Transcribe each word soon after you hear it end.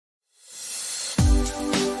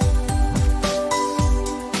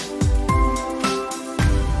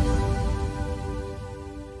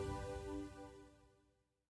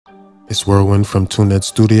it's WurlWind from TuneNet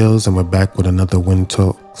Studios, and we're back with another Wind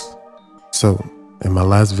Talks. So, in my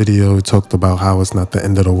last video, we talked about how it's not the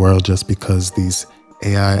end of the world just because these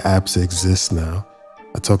AI apps exist now.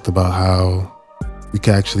 I talked about how we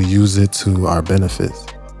can actually use it to our benefits.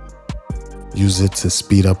 Use it to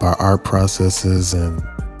speed up our art processes and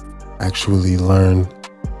actually learn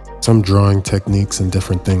some drawing techniques and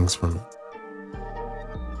different things from it.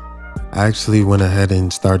 I actually went ahead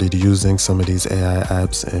and started using some of these AI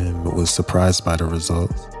apps and was surprised by the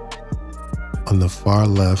results. On the far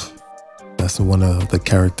left, that's one of the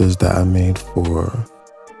characters that I made for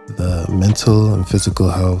the mental and physical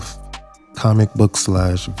health comic book /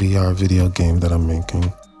 VR video game that I'm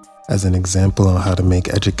making as an example on how to make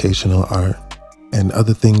educational art and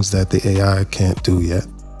other things that the AI can't do yet.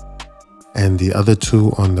 And the other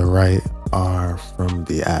two on the right are from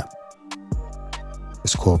the app.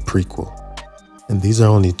 It's called Prequel. And these are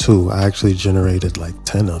only two. I actually generated like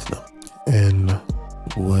 10 of them. And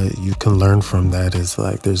what you can learn from that is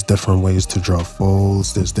like there's different ways to draw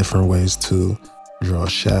folds, there's different ways to draw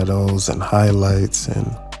shadows and highlights,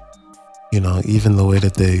 and even the way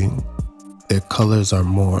that their colors are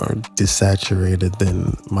more desaturated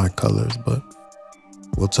than my colors. But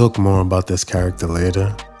we'll talk more about this character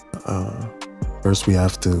later. First we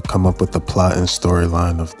have to come up with the plot and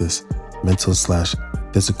storyline of this mental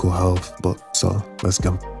 / physical health book. So let's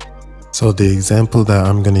go. So the example that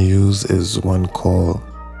I'm going to use is one called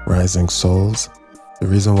Rising Souls. The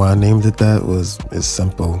reason why I named it that is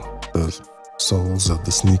simple. The soles of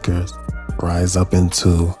the sneakers rise up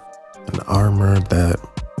into an armor that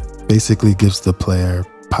basically gives the player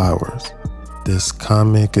powers. This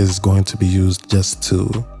comic is going to be used just to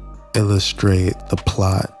illustrate the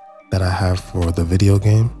plot that I have for the video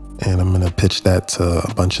game. And I'm going to pitch that to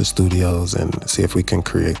a bunch of studios and see if we can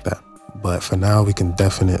create that. But for now, we can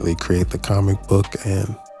definitely create the comic book,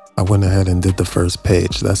 and I went ahead and did the first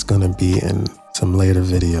page. That's going to be in some later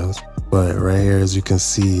videos. But right here, as you can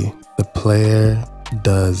see, the player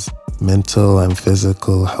does mental and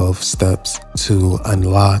physical health steps to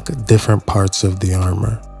unlock different parts of the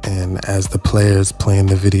armor. And as the players playing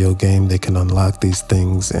the video game, they can unlock these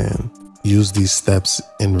things and use these steps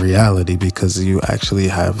in reality because you actually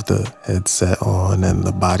have the headset on and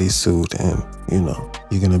the bodysuit, and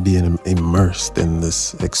you're gonna be immersed in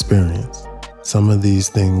this experience. Some of these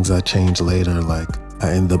things I change later, like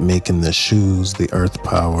I end up making the shoes the earth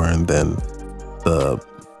power, and then the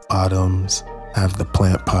bottoms have the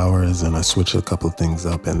plant powers, and I switch a couple things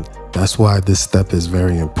up. And that's why this step is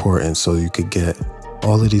very important, so you could get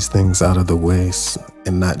all of these things out of the way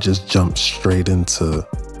and not just jump straight into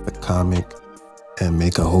the comic and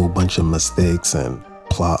make a whole bunch of mistakes and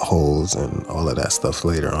plot holes and all of that stuff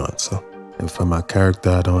later on. So, and for my character,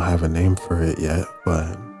 I don't have a name for it yet,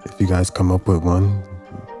 but if you guys come up with one,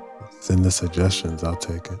 send the suggestions, I'll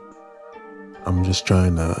take it. I'm just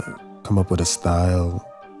trying to come up with a style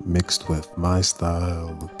mixed with my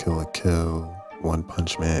style, Kill la Kill, One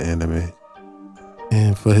Punch Man anime.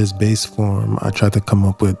 And for his base form, I tried to come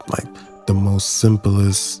up with like the most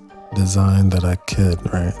simplest design that I could,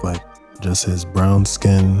 right? Like just his brown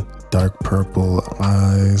skin, dark purple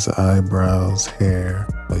eyes, eyebrows, hair.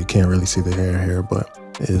 Well, you can't really see the hair here, but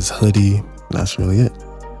his hoodie, that's really it.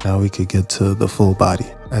 Now we could get to the full body.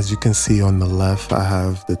 As you can see on the left, I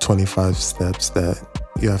have the 25 steps that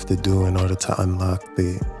you have to do in order to unlock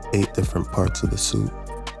the 8 different parts of the suit.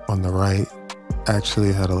 On the right, I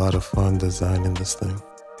actually had a lot of fun designing this thing.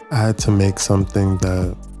 I had to make something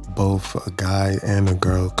that both a guy and a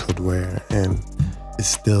girl could wear, and it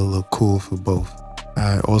still look cool for both.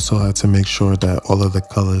 I also had to make sure that all of the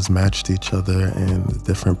colors matched each other and the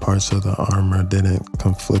different parts of the armor didn't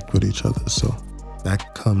conflict with each other. So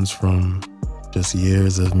that comes from just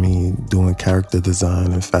years of me doing character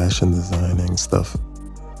design and fashion designing stuff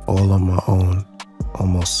all on my own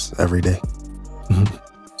almost every day.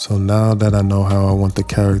 So now that I know how I want the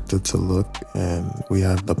character to look and we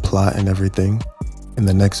have the plot and everything, in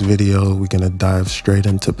the next video, we're gonna dive straight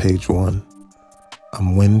into page 1.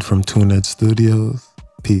 I'm Wind from TuneNet Studios.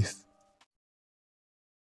 Peace.